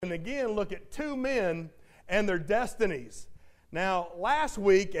And again, look at two men and their destinies. Now, last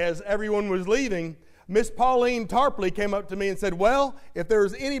week, as everyone was leaving, Miss Pauline Tarpley came up to me and said, well, if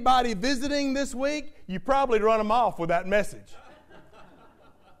there's anybody visiting this week, you probably run them off with that message.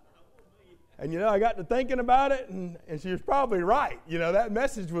 And, I got to thinking about it, and she was probably right. That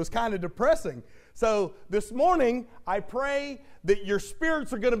message was kind of depressing. So this morning, I pray that your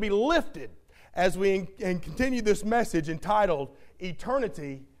spirits are going to be lifted as we continue this message entitled,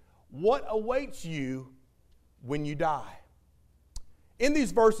 Eternity, What Awaits You When You Die. In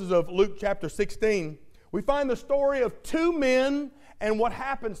these verses of Luke chapter 16, we find the story of two men and what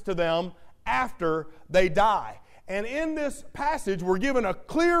happens to them after they die. And in this passage, we're given a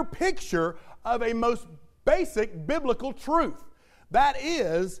clear picture of a most basic biblical truth. That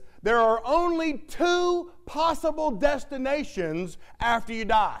is, there are only two possible destinations after you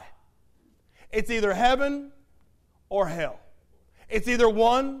die. It's either heaven or hell. It's either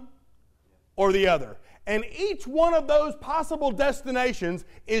one or the other. And each one of those possible destinations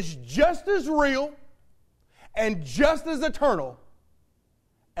is just as real and just as eternal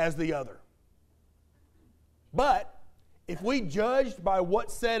as the other. But if we judged by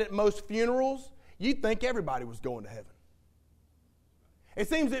what's said at most funerals, you'd think everybody was going to heaven. It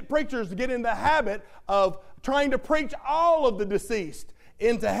seems that preachers get in the habit of trying to preach all of the deceased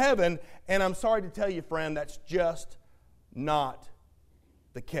into heaven, and I'm sorry to tell you, friend, that's just not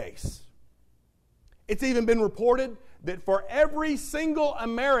the case. It's even been reported that for every single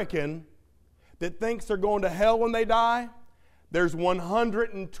American that thinks they're going to hell when they die, there's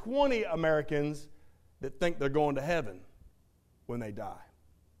 120 Americans that think they're going to heaven when they die.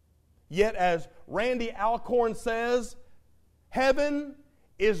 Yet, as Randy Alcorn says, heaven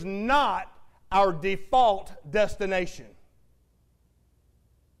is not our default destination.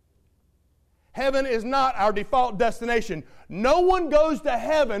 Heaven is not our default destination. No one goes to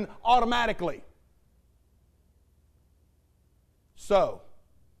heaven automatically. So,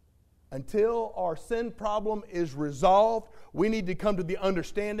 until our sin problem is resolved, we need to come to the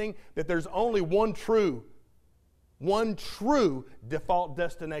understanding that there's only one true default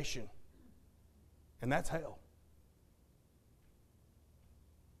destination, and that's hell.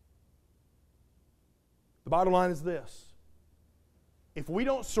 The bottom line is this. If we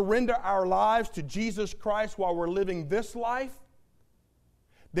don't surrender our lives to Jesus Christ while we're living this life,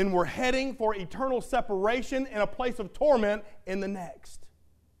 then we're heading for eternal separation in a place of torment in the next.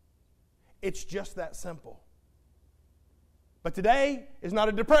 It's just that simple. But today is not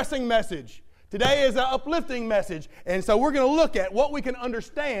a depressing message. Today is an uplifting message. And so we're going to look at what we can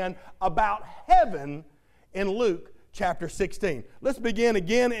understand about heaven in Luke chapter 16. Let's begin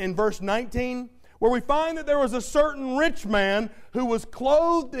again in verse 19, where we find that there was a certain rich man who was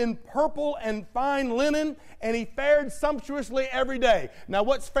clothed in purple and fine linen, and he fared sumptuously every day. Now,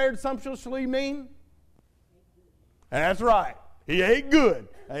 what's fared sumptuously mean? That's right. He ate good.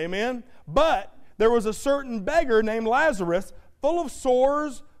 Amen. But there was a certain beggar named Lazarus, full of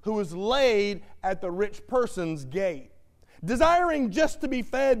sores, who was laid at the rich person's gate, desiring just to be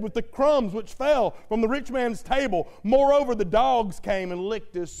fed with the crumbs which fell from the rich man's table. Moreover, the dogs came and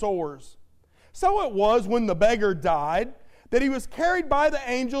licked his sores. So it was when the beggar died that he was carried by the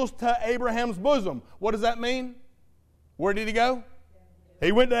angels to Abraham's bosom. What does that mean? Where did he go?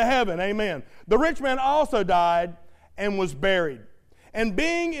 He went to heaven. Amen. The rich man also died and was buried. And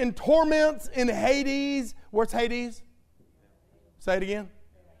being in torments in Hades, where's Hades? Say it again.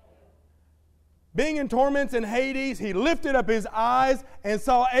 Being in torments in Hades, he lifted up his eyes and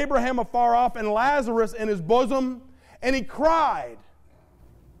saw Abraham afar off and Lazarus in his bosom, and he cried.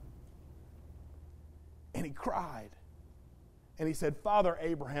 And he cried. And he said, Father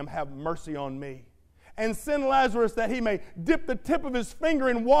Abraham, have mercy on me, and send Lazarus that he may dip the tip of his finger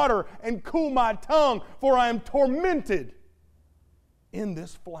in water and cool my tongue, for I am tormented in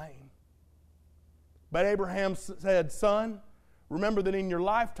this flame. But Abraham said, Son, remember that in your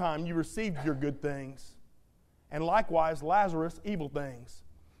lifetime you received your good things, and likewise Lazarus evil things.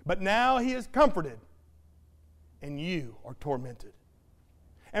 But now he is comforted, and you are tormented.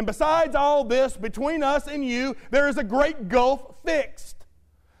 And besides all this, between us and you, there is a great gulf fixed,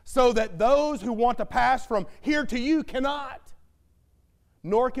 so that those who want to pass from here to you cannot,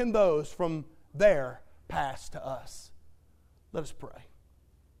 nor can those from there pass to us. Let us pray.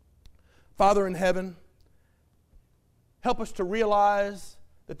 Father in heaven, help us to realize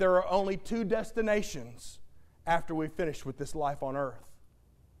that there are only two destinations after we finish with this life on earth.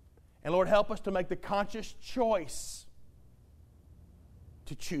 And Lord, help us to make the conscious choice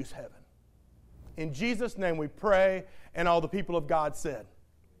to choose heaven. In Jesus' name we pray, and all the people of God said,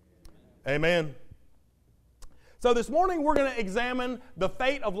 Amen. So this morning we're going to examine the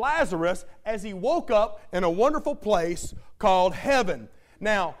fate of Lazarus as he woke up in a wonderful place called heaven.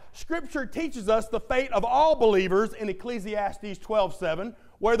 Now, Scripture teaches us the fate of all believers in Ecclesiastes 12:7,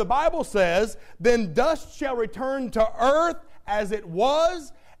 where the Bible says, "Then dust shall return to earth as it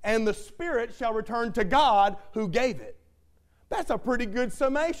was, and the spirit shall return to God who gave it." That's a pretty good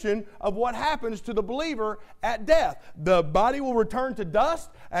summation of what happens to the believer at death. The body will return to dust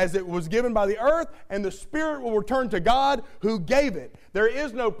as it was given by the earth, and the spirit will return to God who gave it. There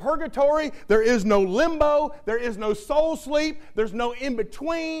is no purgatory, there is no limbo, there is no soul sleep, there's no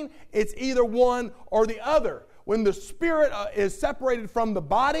in-between. It's either one or the other. When the spirit is separated from the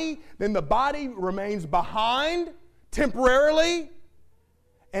body, then the body remains behind temporarily.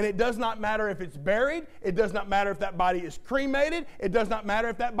 And it does not matter if it's buried. It does not matter if that body is cremated. It does not matter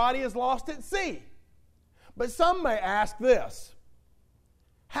if that body is lost at sea. But some may ask this: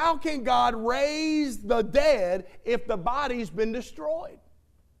 how can God raise the dead if the body's been destroyed?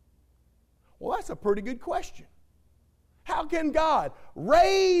 Well, that's a pretty good question. How can God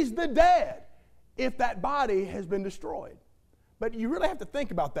raise the dead if that body has been destroyed? But you really have to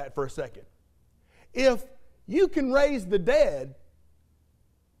think about that for a second. If you can raise the dead,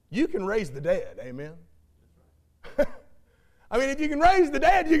 you can raise the dead, amen? I mean, if you can raise the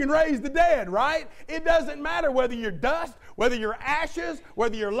dead, you can raise the dead, right? It doesn't matter whether you're dust, whether you're ashes,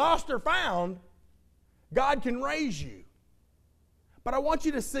 whether you're lost or found, God can raise you. But I want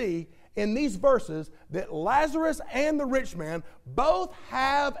you to see in these verses that Lazarus and the rich man both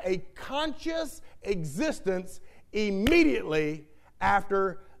have a conscious existence immediately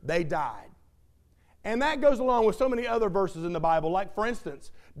after they died. And that goes along with so many other verses in the Bible. Like, for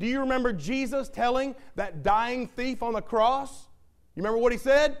instance, do you remember Jesus telling that dying thief on the cross? You remember what he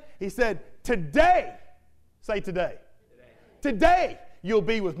said? He said, "Today," say today. Today you'll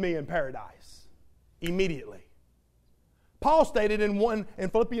be with me in paradise. Immediately. Paul stated in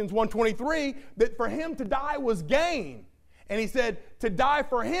Philippians 1:23 that for him to die was gain. And he said to die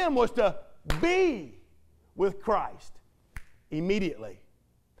for him was to be with Christ. Immediately.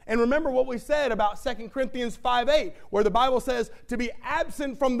 And remember what we said about 2 Corinthians 5:8, where the Bible says to be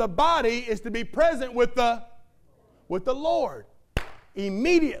absent from the body is to be present with the Lord.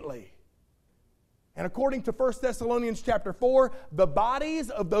 Immediately. And according to 1 Thessalonians chapter 4, the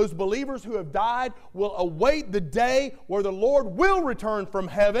bodies of those believers who have died will await the day where the Lord will return from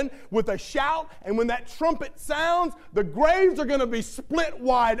heaven with a shout, and when that trumpet sounds, the graves are going to be split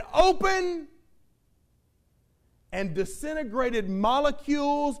wide open, and disintegrated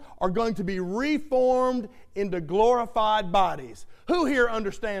molecules are going to be reformed into glorified bodies. Who here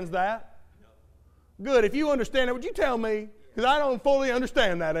understands that? Good. If you understand it, would you tell me? Because I don't fully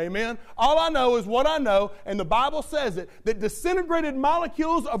understand that, amen? All I know is what I know, and the Bible says it, that disintegrated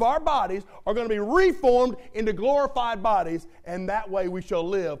molecules of our bodies are going to be reformed into glorified bodies, and that way we shall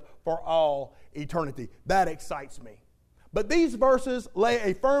live for all eternity. That excites me. But these verses lay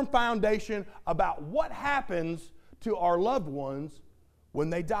a firm foundation about what happens to our loved ones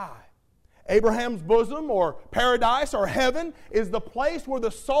when they die. Abraham's bosom, or paradise, or heaven, is the place where the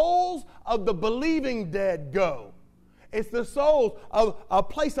souls of the believing dead go. It's the souls of a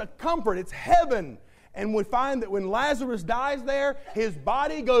place of comfort. It's heaven. And we find that when Lazarus dies there, his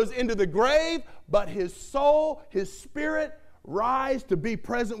body goes into the grave, but his soul, his spirit, rise to be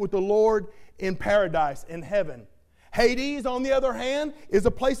present with the Lord in paradise, in heaven. Hades, on the other hand, is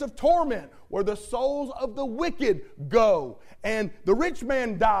a place of torment where the souls of the wicked go. And the rich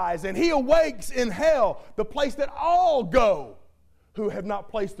man dies and he awakes in hell, the place that all go who have not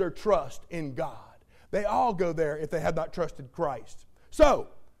placed their trust in God. They all go there if they have not trusted Christ. So,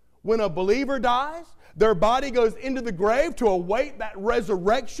 when a believer dies, their body goes into the grave to await that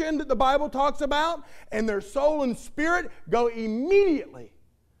resurrection that the Bible talks about, and their soul and spirit go immediately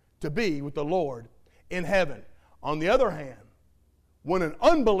to be with the Lord in heaven. On the other hand, when an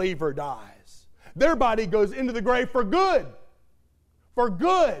unbeliever dies, their body goes into the grave for good,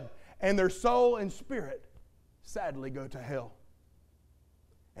 and their soul and spirit sadly go to hell.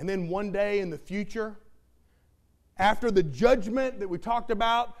 And then one day in the future, after the judgment that we talked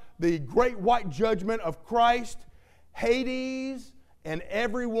about, the great white judgment of Christ, Hades and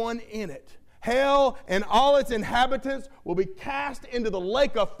everyone in it, hell and all its inhabitants, will be cast into the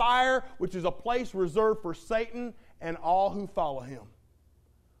lake of fire, which is a place reserved for Satan and all who follow him.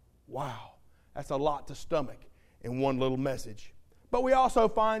 Wow, that's a lot to stomach in one little message. But we also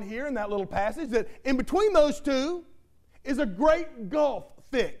find here in that little passage that in between those two is a great gulf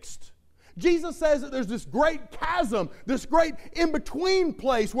fixed. Jesus says that there's this great chasm, this great in-between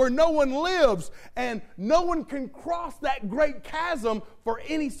place where no one lives, and no one can cross that great chasm for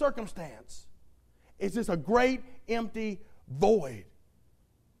any circumstance. It's just a great empty void.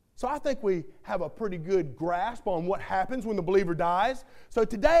 So I think we have a pretty good grasp on what happens when the believer dies. So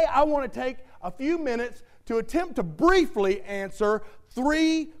today I want to take a few minutes to attempt to briefly answer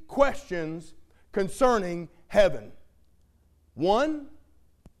 3 questions concerning heaven. 1,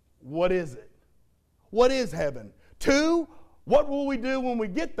 what is it? What is heaven? 2, what will we do when we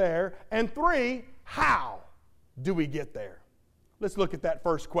get there? And 3, how do we get there? Let's look at that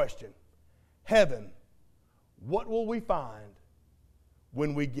first question. Heaven, what will we find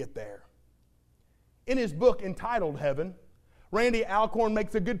when we get there? In his book entitled Heaven, Randy Alcorn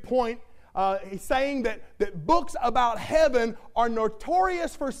makes a good point. He's saying that books about heaven are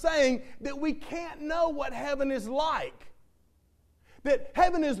notorious for saying that we can't know what heaven is like. That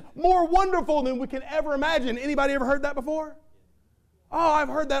heaven is more wonderful than we can ever imagine. Anybody ever heard that before? Oh, I've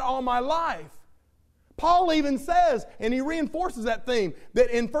heard that all my life. Paul even says, and he reinforces that theme, that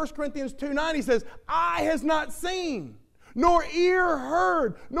in 1 Corinthians 2:9 he says, eye has not seen, nor ear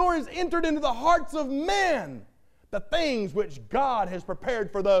heard, nor has entered into the hearts of men the things which God has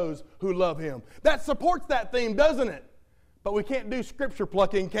prepared for those who love Him. That supports that theme, doesn't it? But we can't do scripture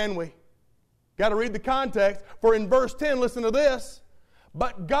plucking, can we? Got to read the context. For in verse 10, listen to this.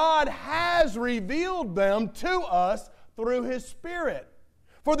 But God has revealed them to us through His Spirit.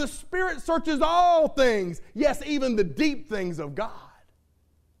 For the Spirit searches all things, yes, even the deep things of God.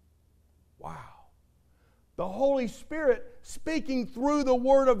 Wow. The Holy Spirit, speaking through the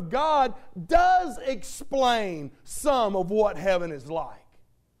Word of God, does explain some of what heaven is like.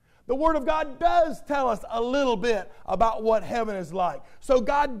 The Word of God does tell us a little bit about what heaven is like. So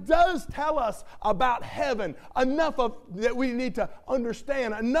God does tell us about heaven, enough that we need to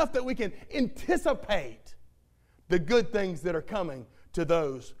understand, enough that we can anticipate the good things that are coming to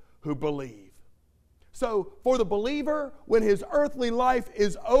those who believe. So for the believer, when his earthly life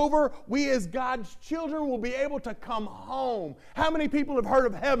is over, we as God's children will be able to come home. How many people have heard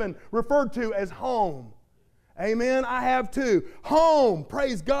of heaven referred to as home? Amen. I have too. Home.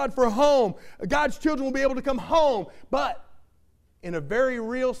 Praise God for home. God's children will be able to come home, but in a very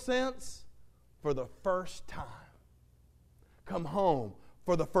real sense, for the first time. Come home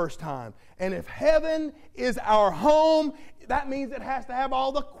for the first time. And if heaven is our home, that means it has to have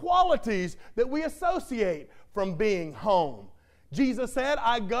all the qualities that we associate from being home. Jesus said,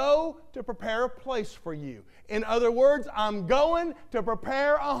 I go to prepare a place for you. In other words, I'm going to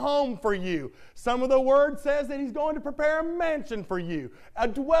prepare a home for you. Some of the word says that He's going to prepare a mansion for you, a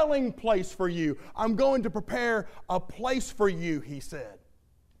dwelling place for you. I'm going to prepare a place for you, He said.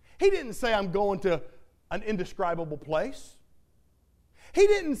 He didn't say I'm going to an indescribable place. He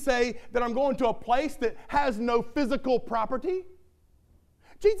didn't say that I'm going to a place that has no physical property.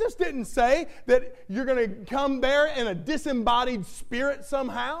 Jesus didn't say that you're going to come there in a disembodied spirit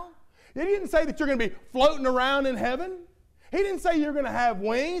somehow. He didn't say that you're going to be floating around in heaven. He didn't say you're going to have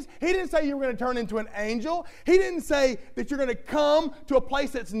wings. He didn't say you were going to turn into an angel. He didn't say that you're going to come to a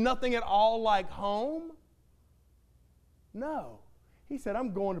place that's nothing at all like home. No. He said,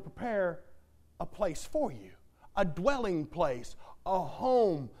 I'm going to prepare a place for you, a dwelling place, a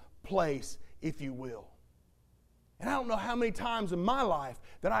home place, if you will. And I don't know how many times in my life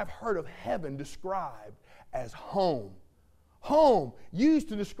that I've heard of heaven described as home. Home, used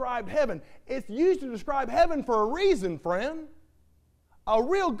to describe heaven. It's used to describe heaven for a reason, friend. A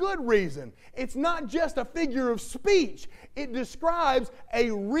real good reason. It's not just a figure of speech. It describes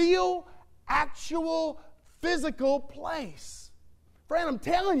a real, actual, physical place. Friend, I'm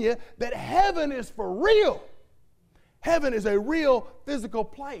telling you that heaven is for real. Heaven is a real physical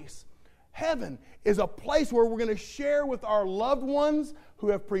place. Heaven is a place where we're going to share with our loved ones who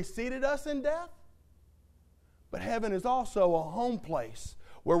have preceded us in death. But heaven is also a home place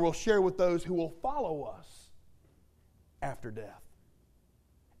where we'll share with those who will follow us after death.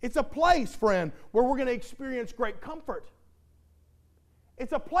 It's a place, friend, where we're going to experience great comfort.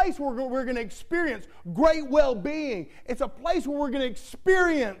 It's a place where we're going to experience great well-being. It's a place where we're going to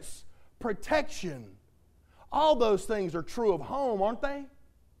experience protection. All those things are true of home, aren't they?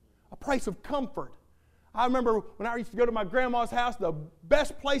 A place of comfort. I remember when I used to go to my grandma's house, the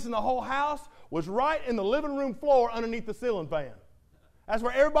best place in the whole house was right in the living room floor underneath the ceiling fan. That's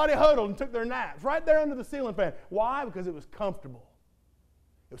where everybody huddled and took their naps, right there under the ceiling fan. Why? Because it was comfortable.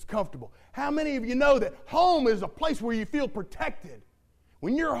 It was comfortable. How many of you know that home is a place where you feel protected?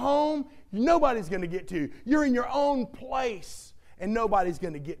 When you're home, nobody's going to get to you. You're in your own place, and nobody's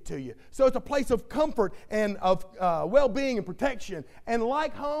going to get to you. So it's a place of comfort and of well-being and protection. And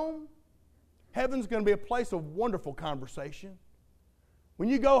like home, heaven's going to be a place of wonderful conversation. When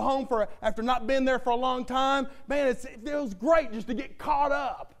you go home after not being there for a long time, man, it feels great just to get caught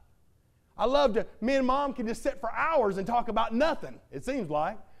up. I love to, me and Mom can just sit for hours and talk about nothing, it seems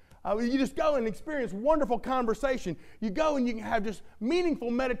like. You just go and experience wonderful conversation. You go and you can have just meaningful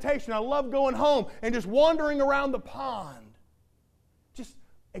meditation. I love going home and just wandering around the pond. Just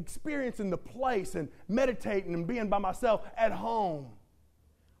experiencing the place and meditating and being by myself at home.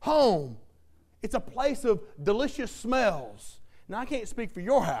 Home. It's a place of delicious smells. Now, I can't speak for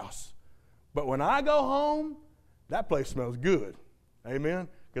your house, but when I go home, that place smells good. Amen?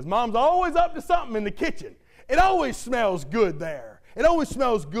 Because Mom's always up to something in the kitchen. It always smells good there. It always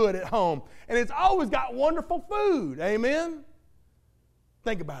smells good at home. And it's always got wonderful food. Amen?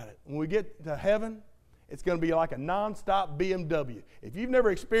 Think about it. When we get to heaven, it's going to be like a nonstop BMW. If you've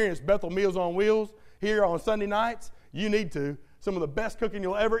never experienced Bethel Meals on Wheels here on Sunday nights, you need to. Some of the best cooking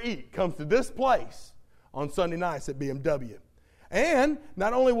you'll ever eat comes to this place on Sunday nights at BMW. And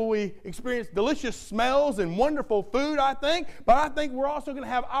not only will we experience delicious smells and wonderful food, I think, but I think we're also going to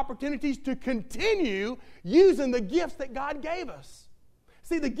have opportunities to continue using the gifts that God gave us.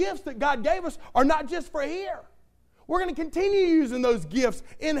 See, the gifts that God gave us are not just for here. We're going to continue using those gifts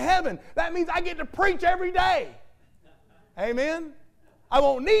in heaven. That means I get to preach every day. Amen? I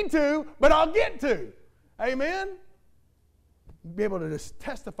won't need to, but I'll get to. Amen? Be able to just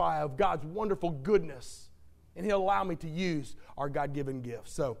testify of God's wonderful goodness. And He'll allow me to use our God-given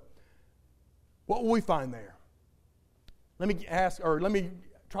gifts. So, what will we find there? Let me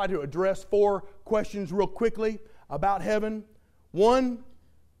try to address 4 questions real quickly about heaven. 1,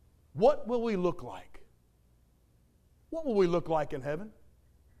 what will we look like? What will we look like in heaven?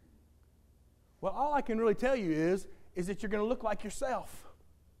 Well, all I can really tell you is that you're going to look like yourself.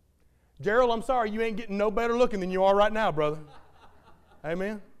 Gerald, I'm sorry, you ain't getting no better looking than you are right now, brother.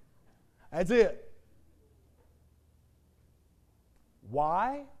 Amen? That's it.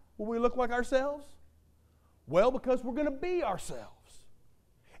 Why will we look like ourselves? Well, because we're going to be ourselves.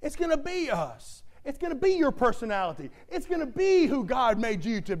 It's going to be us. It's going to be your personality. It's going to be who God made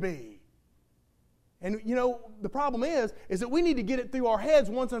you to be. And, you know, the problem is that we need to get it through our heads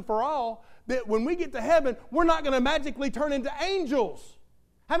once and for all that when we get to heaven, we're not going to magically turn into angels.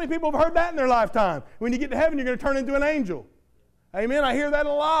 How many people have heard that in their lifetime? When you get to heaven, you're going to turn into an angel. Amen? I hear that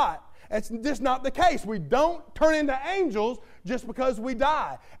a lot. That's just not the case. We don't turn into angels just because we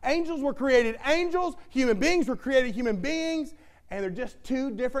die. Angels were created angels. Human beings were created human beings. And they're just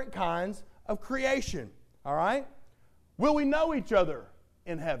 2 different kinds of creation. All right? Will we know each other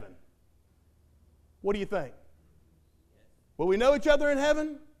in heaven? What do you think? Will we know each other in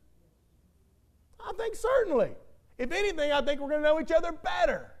heaven? I think certainly. If anything, I think we're going to know each other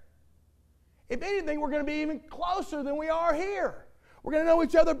better. If anything, we're going to be even closer than we are here. We're going to know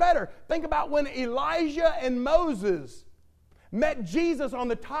each other better. Think about when Elijah and Moses met Jesus on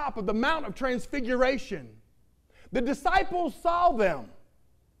the top of the Mount of Transfiguration. The disciples saw them,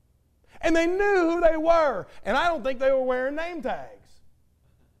 and they knew who they were. And I don't think they were wearing name tags.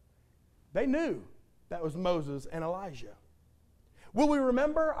 They knew that was Moses and Elijah. Will we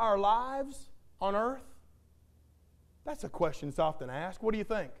remember our lives on earth? That's a question that's often asked. What do you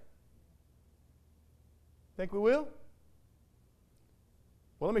think? Think we will?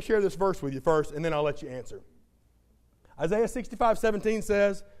 Well, let me share this verse with you first, and then I'll let you answer. Isaiah 65:17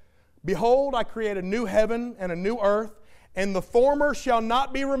 says, "Behold, I create a new heaven and a new earth, and the former shall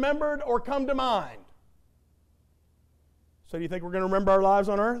not be remembered or come to mind." So do you think we're going to remember our lives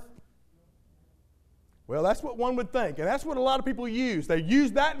on earth? Well, that's what one would think, and that's what a lot of people use. They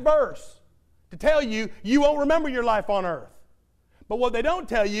use that verse to tell you you won't remember your life on earth. But what they don't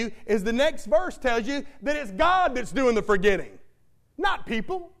tell you is the next verse tells you that it's God that's doing the forgetting, not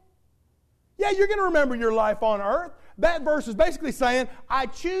people. Yeah, you're going to remember your life on earth. That verse is basically saying, I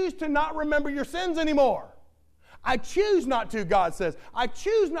choose to not remember your sins anymore. I choose not to, God says. I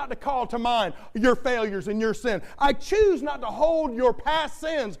choose not to call to mind your failures and your sin. I choose not to hold your past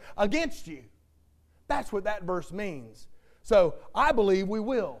sins against you. That's what that verse means. So I believe we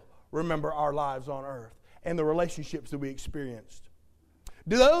will remember our lives on earth and the relationships that we experienced.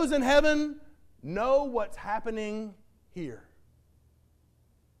 Do those in heaven know what's happening here?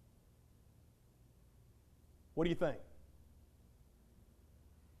 What do you think?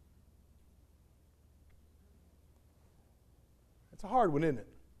 It's a hard one, isn't it?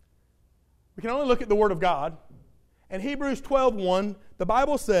 We can only look at the Word of God. In Hebrews 12:1, the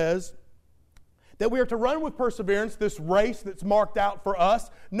Bible says that we are to run with perseverance this race that's marked out for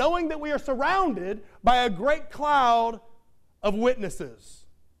us, knowing that we are surrounded by a great cloud of witnesses.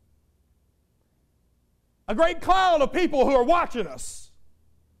 A great cloud of people who are watching us.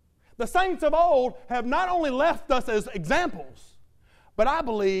 The saints of old have not only left us as examples, but I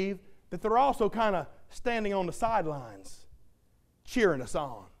believe that they're also kind of standing on the sidelines, cheering us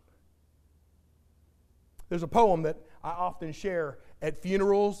on. There's a poem that I often share at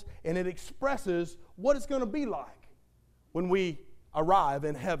funerals, and it expresses what it's going to be like when we arrive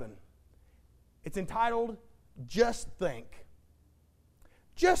in heaven. It's entitled, Just Think.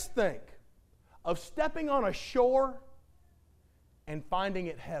 Just think of stepping on a shore and finding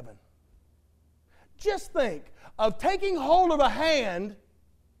it heaven. Just think of taking hold of a hand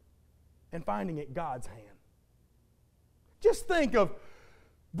and finding it God's hand. Just think of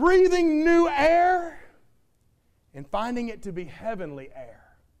breathing new air and finding it to be heavenly air.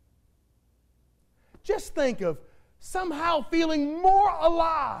 Just think of somehow feeling more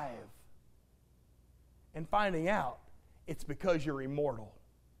alive and finding out it's because you're immortal.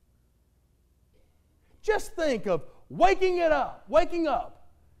 Just think of waking up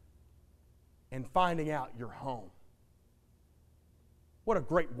and finding out you're home. What a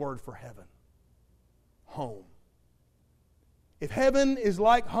great word for heaven. Home. If heaven is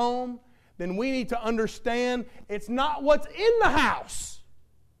like home, then we need to understand it's not what's in the house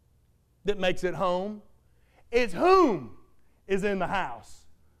that makes it home. It's whom is in the house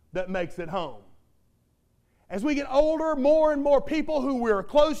that makes it home. As we get older, more and more people who we're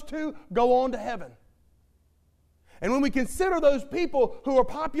close to go on to heaven. And when we consider those people who are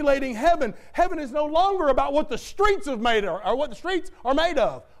populating heaven, heaven is no longer about what the streets are made of, or what the streets are made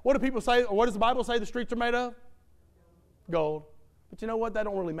of. What do people say, or what does the Bible say the streets are made of? Gold. But you know what? That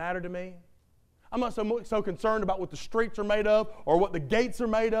don't really matter to me. I'm not so concerned about what the streets are made of or what the gates are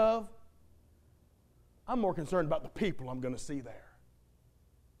made of. I'm more concerned about the people I'm going to see there.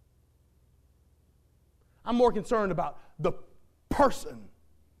 I'm more concerned about the person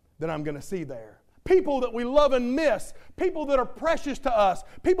that I'm going to see there. People that we love and miss. People that are precious to us.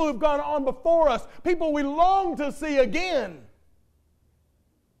 People who've gone on before us. People we long to see again.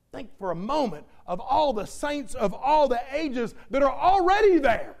 Think for a moment of all the saints of all the ages that are already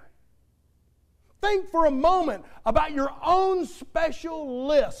there. Think for a moment about your own special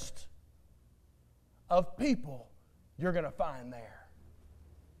list of people you're going to find there.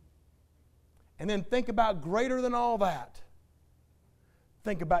 And then think about greater than all that.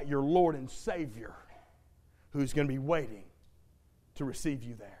 Think about your Lord and Savior who's going to be waiting to receive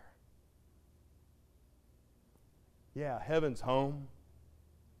you there. Yeah, heaven's home.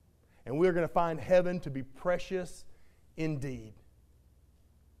 And we're going to find heaven to be precious indeed.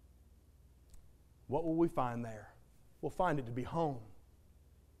 What will we find there? We'll find it to be home.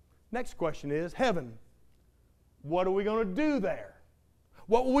 Next question is, heaven, what are we going to do there?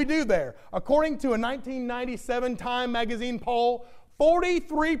 What will we do there? According to a 1997 Time magazine poll,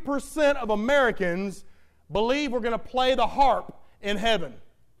 43% of Americans believe we're going to play the harp in heaven.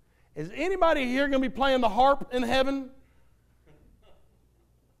 Is anybody here going to be playing the harp in heaven?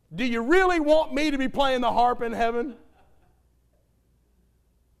 Do you really want me to be playing the harp in heaven?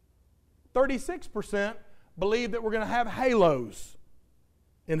 36% believe that we're going to have halos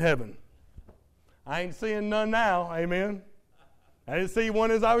in heaven. I ain't seeing none now, amen. I didn't see one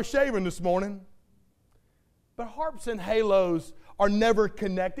as I was shaving this morning. But harps and halos are never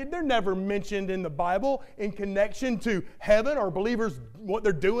connected. They're never mentioned in the Bible in connection to heaven or believers, what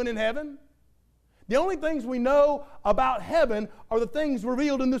they're doing in heaven. The only things we know about heaven are the things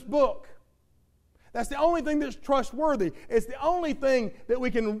revealed in this book. That's the only thing that's trustworthy. It's the only thing that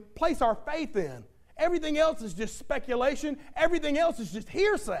we can place our faith in. Everything else is just speculation. Everything else is just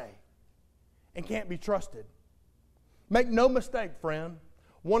hearsay and can't be trusted. Make no mistake, friend.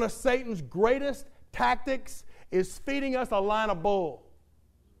 One of Satan's greatest tactics is feeding us a line of bull.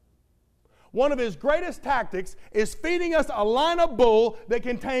 One of his greatest tactics is feeding us a line of bull that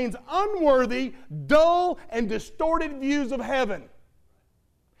contains unworthy, dull, and distorted views of heaven.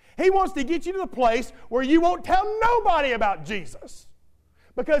 He wants to get you to the place where you won't tell nobody about Jesus.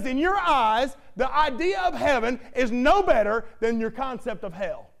 Because in your eyes, the idea of heaven is no better than your concept of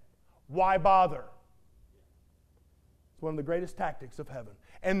hell. Why bother? It's one of the greatest tactics of heaven.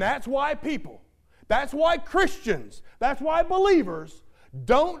 And that's why people, that's why Christians, that's why believers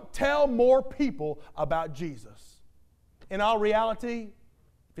don't tell more people about Jesus. In all reality,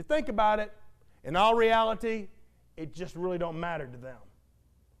 if you think about it, in all reality, it just really don't matter to them.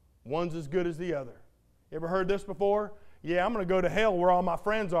 One's as good as the other. You ever heard this before? Yeah, I'm going to go to hell where all my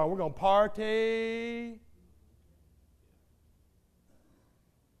friends are. We're going to party.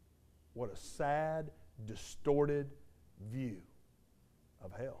 What a sad, distorted view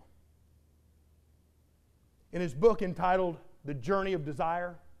of hell. In his book entitled The Journey of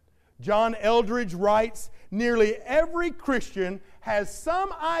Desire, John Eldredge writes, nearly every Christian has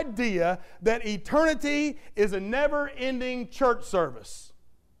some idea that eternity is a never-ending church service.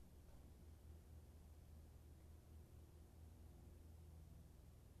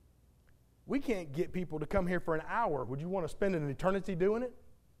 We can't get people to come here for an hour. Would you want to spend an eternity doing it?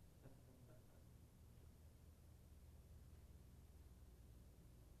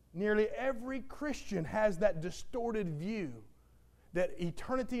 Nearly every Christian has that distorted view that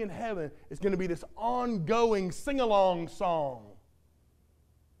eternity in heaven is going to be this ongoing sing-along song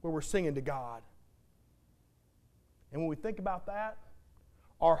where we're singing to God. And when we think about that,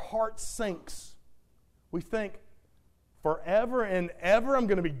 our heart sinks. We think, forever and ever I'm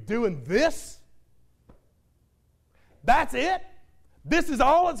going to be doing this? That's it? This is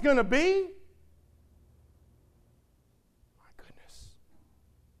all it's going to be?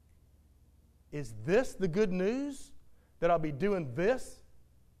 Is this the good news? That I'll be doing this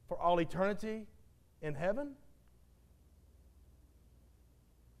for all eternity in heaven?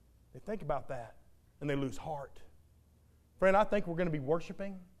 They think about that and they lose heart. Friend, I think we're going to be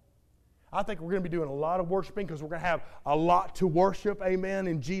worshiping. I think we're going to be doing a lot of worshiping because we're going to have a lot to worship, amen,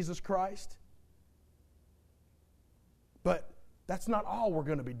 in Jesus Christ. But that's not all we're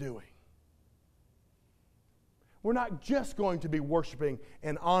going to be doing. We're not just going to be worshiping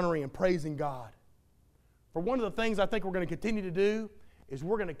and honoring and praising God. For one of the things I think we're going to continue to do is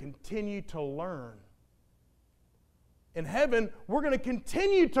we're going to continue to learn. In heaven, we're going to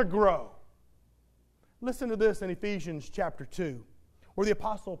continue to grow. Listen to this in Ephesians chapter 2, where the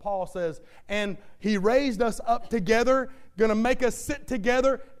Apostle Paul says, and He raised us up together, going to make us sit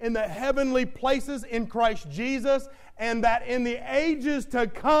together in the heavenly places in Christ Jesus, and that in the ages to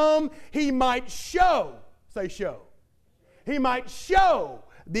come He might show. Say show. He might show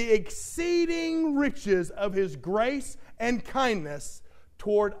the exceeding riches of His grace and kindness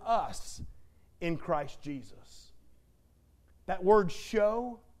toward us in Christ Jesus. That word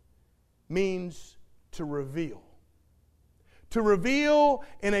show means to reveal. To reveal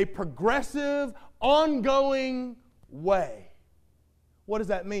in a progressive, ongoing way. What does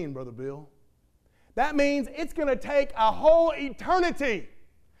that mean, Brother Bill? That means it's going to take a whole eternity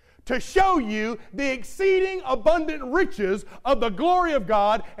to show you the exceeding abundant riches of the glory of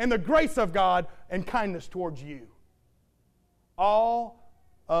God and the grace of God and kindness towards you. All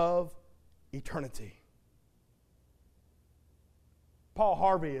of eternity. Paul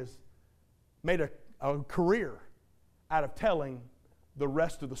Harvey has made a career out of telling the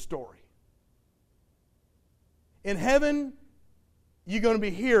rest of the story. In heaven, you're going to be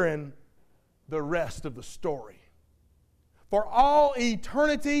hearing the rest of the story. For all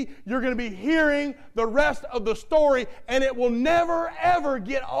eternity, you're going to be hearing the rest of the story, and it will never, ever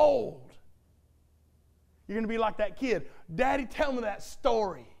get old. You're going to be like that kid. Daddy, tell me that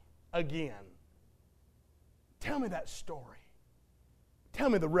story again. Tell me that story. Tell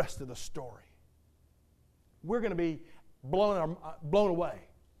me the rest of the story. We're going to be blown away.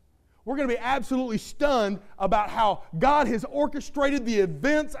 We're going to be absolutely stunned about how God has orchestrated the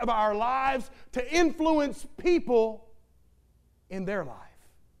events of our lives to influence people in their life.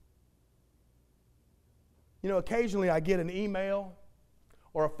 You know, occasionally I get an email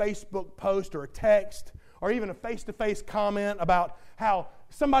or a Facebook post or a text or even a face-to-face comment about how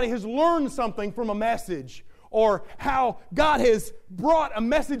somebody has learned something from a message or how God has brought a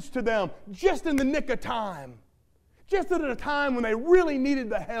message to them just in the nick of time, just at a time when they really needed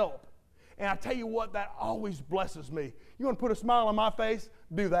the help. And I tell you what, that always blesses me. You want to put a smile on my face?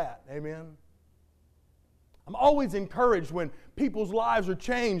 Do that. Amen. I'm always encouraged when people's lives are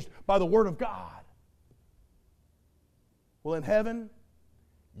changed by the Word of God. Well, in heaven,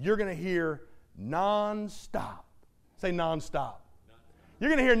 you're going to hear nonstop. Say nonstop. You're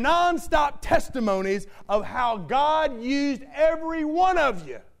going to hear nonstop testimonies of how God used every one of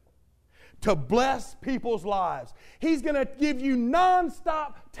you to bless people's lives. He's going to give you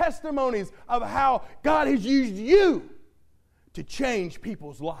nonstop testimonies of how God has used you to change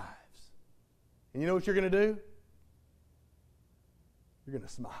people's lives. And you know what you're going to do? You're going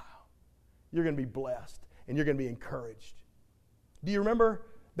to smile. You're going to be blessed. And you're going to be encouraged. Do you remember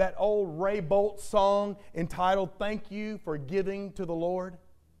that old Ray Boltz song entitled, Thank You for Giving to the Lord?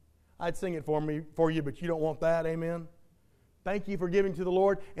 I'd sing it for you, but you don't want that, amen? Thank you for giving to the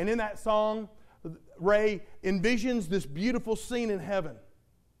Lord. And in that song, Ray envisions this beautiful scene in heaven.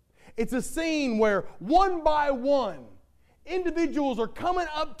 It's a scene where one by one, individuals are coming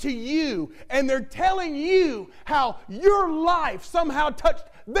up to you and they're telling you how your life somehow touched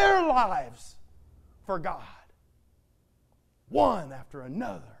their lives for God. One after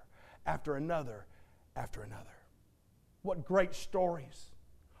another, after another, after another. What great stories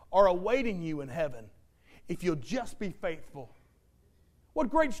are awaiting you in heaven if you'll just be faithful. What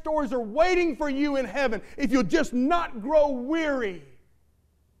great stories are waiting for you in heaven if you'll just not grow weary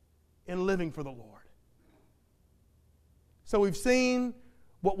in living for the Lord. So we've seen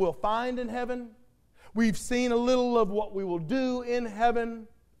what we'll find in heaven. We've seen a little of what we will do in heaven.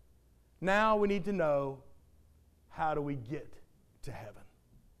 Now we need to know, how do we get to heaven?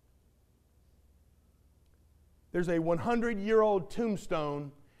 There's a 100-year-old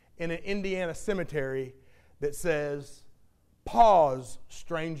tombstone in an Indiana cemetery that says, "Pause,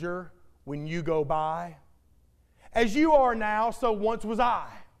 stranger, when you go by. As you are now, so once was I.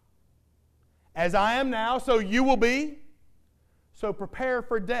 As I am now, so you will be. So prepare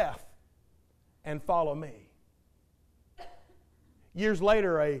for death and follow me." Years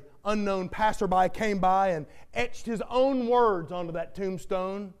later, an unknown passerby came by and etched his own words onto that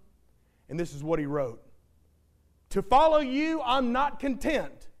tombstone. And this is what he wrote: "To follow you, I'm not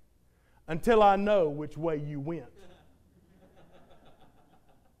content until I know which way you went."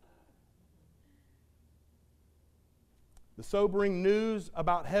 The sobering news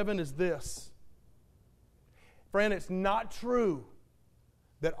about heaven is this. Friend, it's not true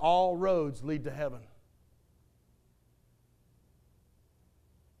that all roads lead to heaven.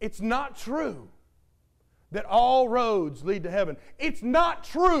 It's not true that all roads lead to heaven. It's not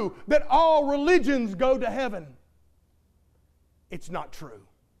true that all religions go to heaven. It's not true.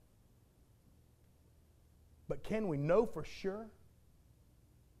 But can we know for sure?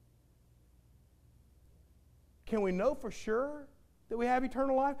 Can we know for sure that we have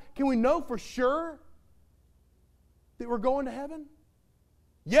eternal life? Can we know for sure that we're going to heaven?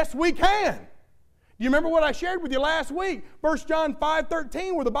 Yes, we can. You remember what I shared with you last week? 1 John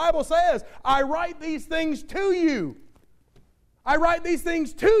 5:13, where the Bible says, "I write these things to you. I write these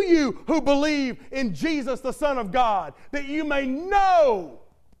things to you who believe in Jesus, the Son of God, that you may know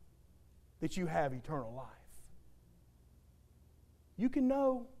that you have eternal life." You can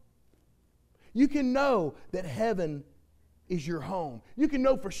know. You can know that heaven is your home. You can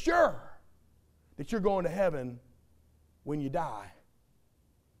know for sure that you're going to heaven when you die.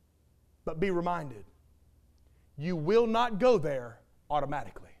 But be reminded, you will not go there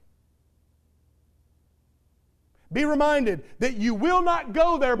automatically. Be reminded that you will not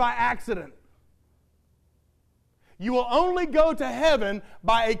go there by accident. You will only go to heaven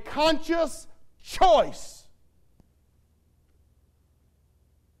by a conscious choice.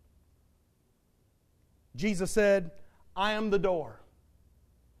 Jesus said, "I am the door.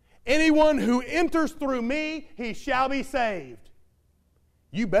 Anyone who enters through me, he shall be saved."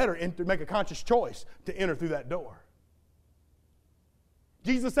 You better make a conscious choice to enter through that door.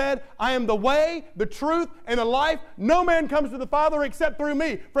 Jesus said, "I am the way, the truth, and the life. No man comes to the Father except through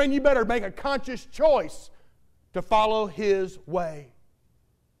me." Friend, you better make a conscious choice to follow His way.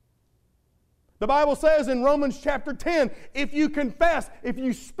 The Bible says in Romans chapter 10, if you confess, if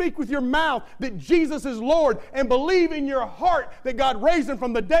you speak with your mouth that Jesus is Lord and believe in your heart that God raised Him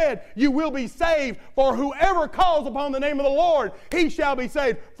from the dead, you will be saved. For whoever calls upon the name of the Lord, he shall be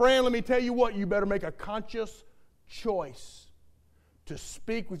saved. Friend, let me tell you what, you better make a conscious choice to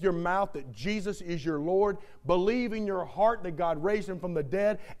speak with your mouth that Jesus is your Lord, believe in your heart that God raised Him from the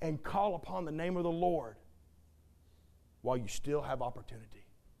dead, and call upon the name of the Lord while you still have opportunity.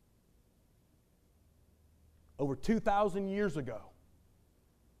 Over 2,000 years ago,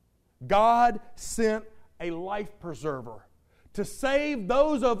 God sent a life preserver to save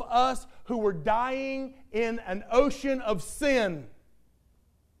those of us who were dying in an ocean of sin.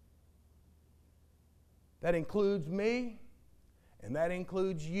 That includes me, and that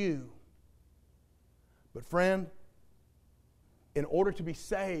includes you. But friend, in order to be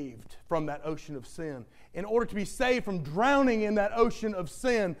saved from that ocean of sin, in order to be saved from drowning in that ocean of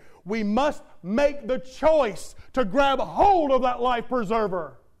sin, we must make the choice to grab hold of that life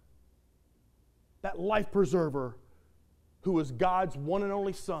preserver. That life preserver who is God's one and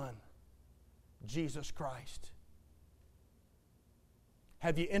only Son, Jesus Christ.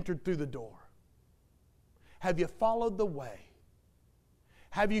 Have you entered through the door? Have you followed the way?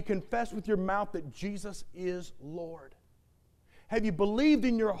 Have you confessed with your mouth that Jesus is Lord? Have you believed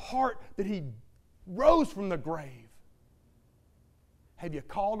in your heart that He rose from the grave? Have you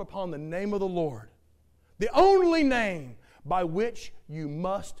called upon the name of the Lord, the only name by which you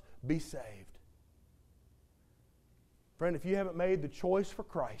must be saved? Friend, if you haven't made the choice for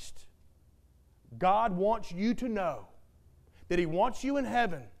Christ, God wants you to know that He wants you in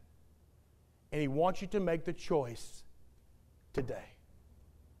heaven, and He wants you to make the choice today.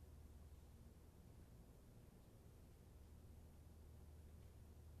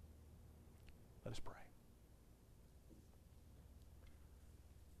 Let us pray.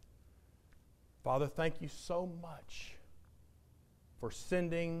 Father, thank You so much for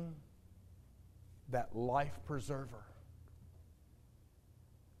sending that life preserver.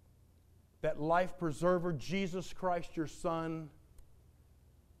 That life preserver, Jesus Christ, Your Son,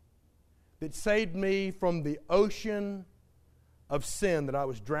 that saved me from the ocean of sin that I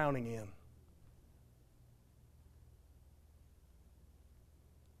was drowning in.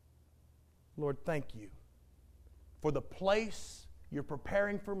 Lord, thank you for the place you're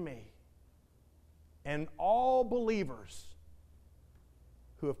preparing for me and all believers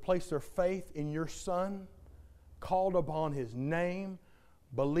who have placed their faith in your Son, called upon His name,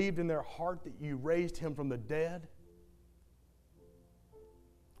 believed in their heart that you raised Him from the dead.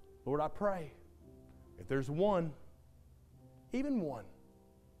 Lord, I pray, if there's one, even one,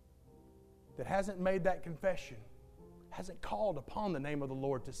 that hasn't made that confession, hasn't called upon the name of the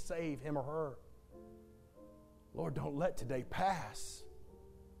Lord to save him or her, Lord, don't let today pass.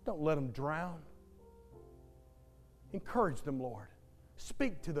 Don't let them drown. Encourage them, Lord.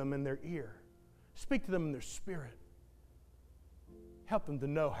 Speak to them in their ear. Speak to them in their spirit. Help them to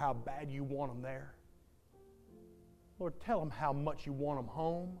know how bad you want them there. Lord, tell them how much you want them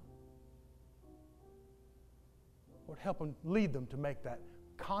home. Lord, help them, lead them to make that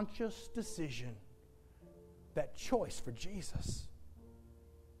conscious decision, that choice for Jesus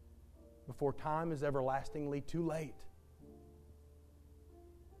before time is everlastingly too late.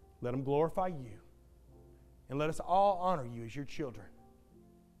 Let them glorify you, and let us all honor you as your children.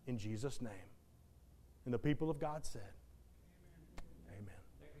 In Jesus' name. And the people of God said, Amen.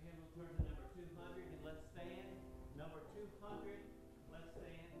 Take your hand, we'll turn to number 200, and let's stand. Number 200.